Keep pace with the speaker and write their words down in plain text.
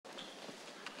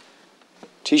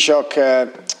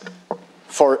Taoiseach,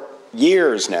 for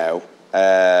years now,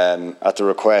 at the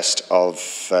request of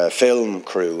film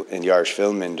crew in the Irish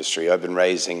film industry, I've been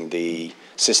raising the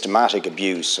systematic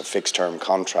abuse of fixed-term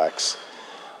contracts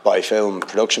by film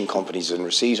production companies in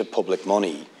receipt of public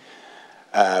money,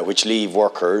 which leave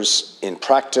workers in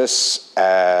practice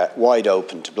wide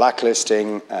open to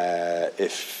blacklisting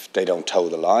if they don't toe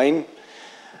the line.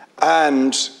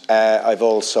 And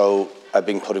I've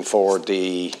been putting forward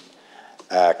the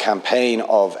campaign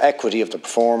of equity of the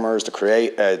performers,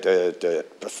 the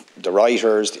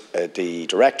writers, the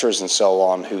directors and so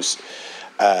on, who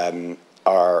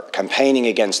are campaigning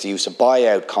against the use of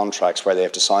buyout contracts where they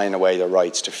have to sign away their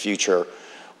rights to future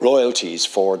royalties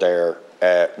for their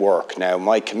work. Now,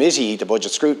 my committee, the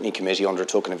Budget Scrutiny Committee,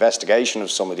 undertook an investigation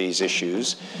of some of these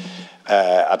issues.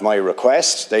 At my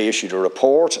request, they issued a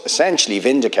report essentially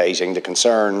vindicating the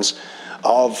concerns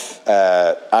of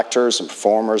actors and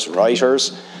performers and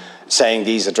writers, saying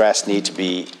these issues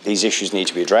need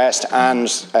to be addressed, and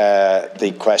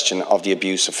the question of the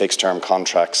abuse of fixed-term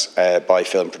contracts by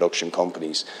film production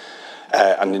companies.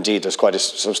 And indeed, there's quite a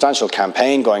substantial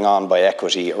campaign going on by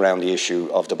Equity around the issue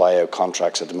of the buyout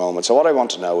contracts at the moment. So what I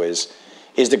want to know is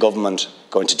the government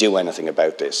going to do anything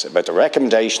about this, about the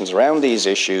recommendations around these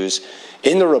issues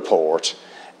in the report,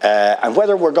 and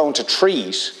whether we're going to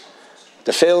treat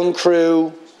the film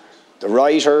crew, the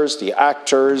writers, the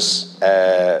actors,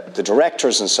 the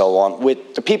directors and so on,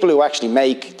 with the people who actually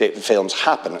make the films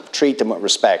happen, treat them with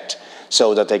respect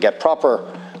so that they get proper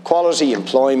quality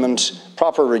employment,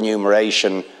 proper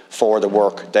remuneration for the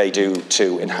work they do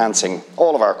to enhancing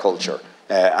all of our culture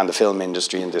and the film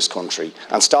industry in this country,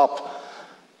 and stop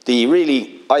the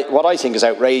what I think is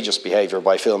outrageous behaviour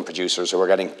by film producers who are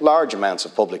getting large amounts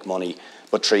of public money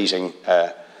but treating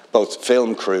both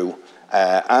film crew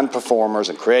and performers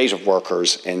and creative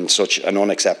workers in such an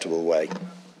unacceptable way.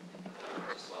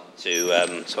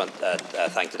 To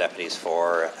thank the deputies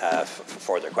for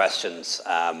their questions.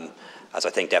 As I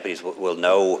think deputies will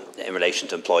know, in relation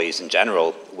to employees in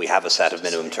general, we have a set of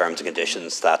minimum terms and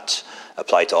conditions that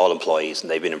apply to all employees,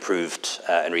 and they've been improved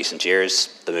in recent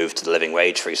years. The move to the living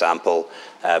wage, for example,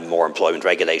 more employment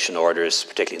regulation orders,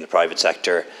 particularly in the private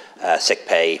sector, sick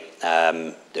pay,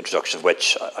 the introduction of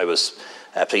which I was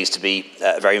pleased to be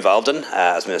very involved in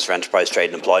as Minister for Enterprise, Trade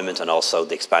and Employment, and also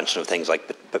the expansion of things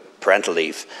like parental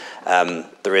leave.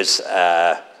 There is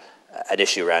an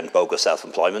issue around bogus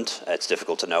self-employment. It's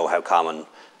difficult to know how common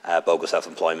bogus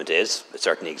self-employment is. It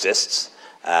certainly exists.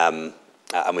 And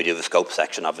we do have a scope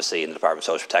section, obviously, in the Department of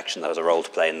Social Protection that has a role to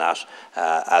play in that,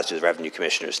 as do the Revenue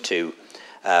Commissioners too.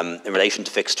 In relation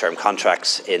to fixed-term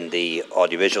contracts in the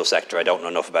audiovisual sector, I don't know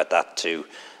enough about that to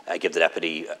give the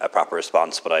Deputy a proper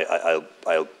response, but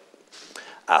I'll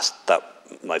ask that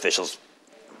my officials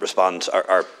respond,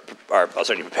 or I'll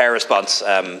certainly prepare a response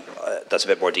that's a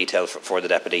bit more detailed for the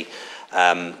Deputy.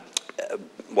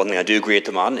 One thing I do agree with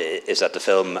them on is that the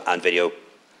film and video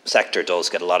sector does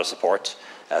get a lot of support,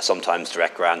 sometimes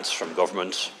direct grants from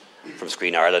government, from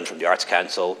Screen Ireland, from the Arts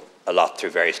Council, a lot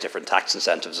through various different tax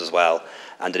incentives as well,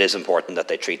 and it is important that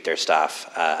they treat their staff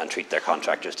and treat their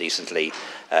contractors decently,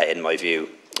 in my view.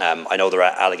 I know there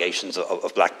are allegations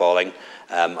of blackballing.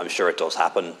 I'm sure it does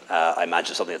happen. I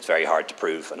imagine something that's very hard to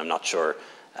prove, and I'm not sure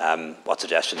what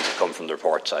suggestions have come from the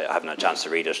report. I haven't had a chance to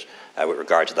read it with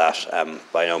regard to that,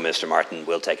 but I know Minister Martin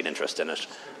will take an interest in it,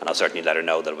 and I'll certainly let her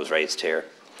know that it was raised here.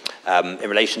 In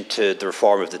relation to the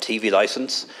reform of the TV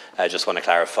licence, I just want to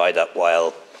clarify that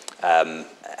while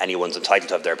anyone's entitled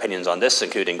to have their opinions on this,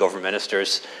 including government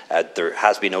ministers, there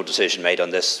has been no decision made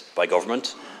on this by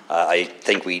government. I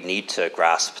think we need to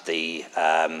grasp the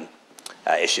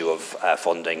issue of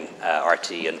funding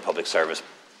RT and public service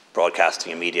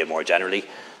broadcasting and media more generally.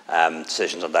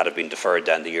 Decisions on that have been deferred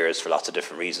down the years for lots of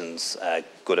different reasons,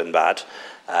 good and bad.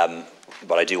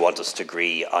 But I do want us to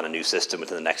agree on a new system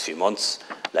within the next few months,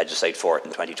 legislate for it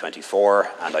in 2024,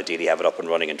 and ideally have it up and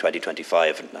running in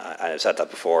 2025. And I've said that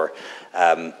before.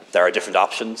 There are different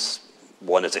options.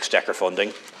 One is exchequer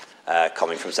funding,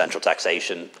 coming from central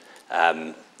taxation.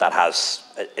 That has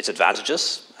its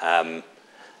advantages. I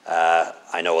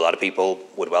know a lot of people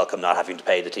would welcome not having to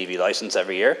pay the TV licence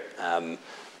every year,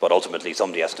 but ultimately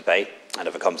somebody has to pay, and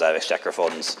if it comes out of exchequer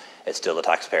funds, it's still the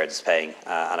taxpayer that's paying.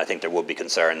 And I think there would be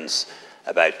concerns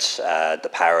about the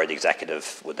power the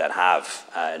executive would then have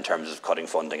in terms of cutting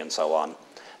funding and so on.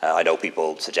 I know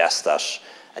people suggest that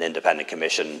an independent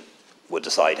commission would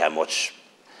decide how much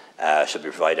should be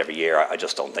provided every year. I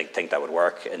just don't think that would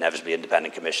work. Inevitably,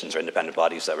 independent commissions or independent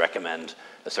bodies that recommend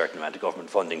a certain amount of government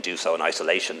funding do so in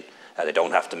isolation. They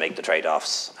don't have to make the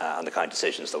trade-offs and the kind of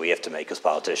decisions that we have to make as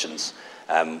politicians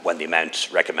when the amount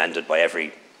recommended by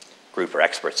every group or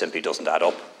expert simply doesn't add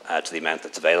up to the amount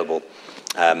that's available.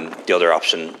 The other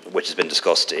option, which has been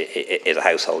discussed, is a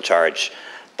household charge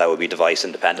that would be device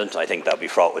independent. I think that would be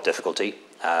fraught with difficulty.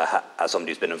 As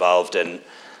somebody who's been involved in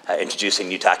introducing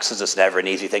new taxes, it's never an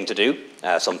easy thing to do.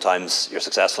 Sometimes you're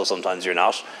successful, sometimes you're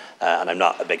not. And I'm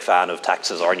not a big fan of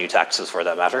taxes or new taxes for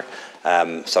that matter.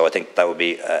 So I think that would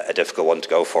be a difficult one to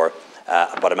go for.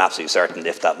 But I'm absolutely certain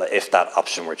if that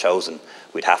option were chosen,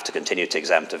 we'd have to continue to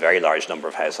exempt a very large number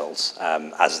of households,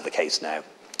 as is the case now,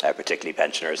 particularly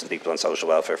pensioners and people on social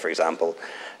welfare, for example.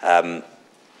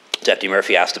 Deputy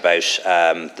Murphy asked about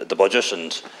the budget,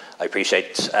 and I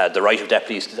appreciate the right of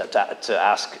deputies to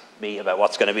ask me about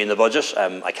what's going to be in the budget.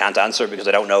 I can't answer because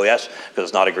I don't know yet, because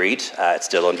it's not agreed. It's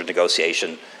still under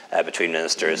negotiation between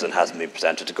ministers and hasn't been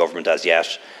presented to government as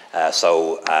yet.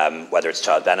 So whether it's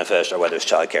child benefit or whether it's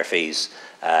childcare fees,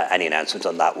 any announcement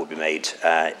on that will be made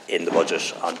in the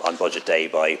budget on budget day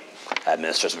by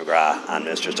Ministers McGrath and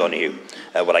Ministers Donoghue.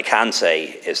 What I can say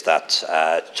is that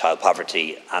child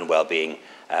poverty and well-being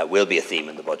will be a theme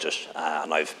in the budget,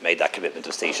 and I've made that commitment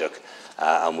to Taoiseach,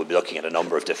 and we'll be looking at a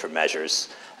number of different measures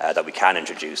that we can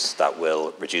introduce that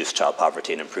will reduce child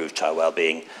poverty and improve child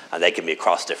well-being, and they can be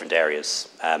across different areas,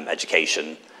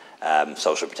 education,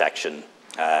 social protection,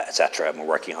 etc. And we're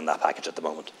working on that package at the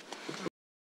moment.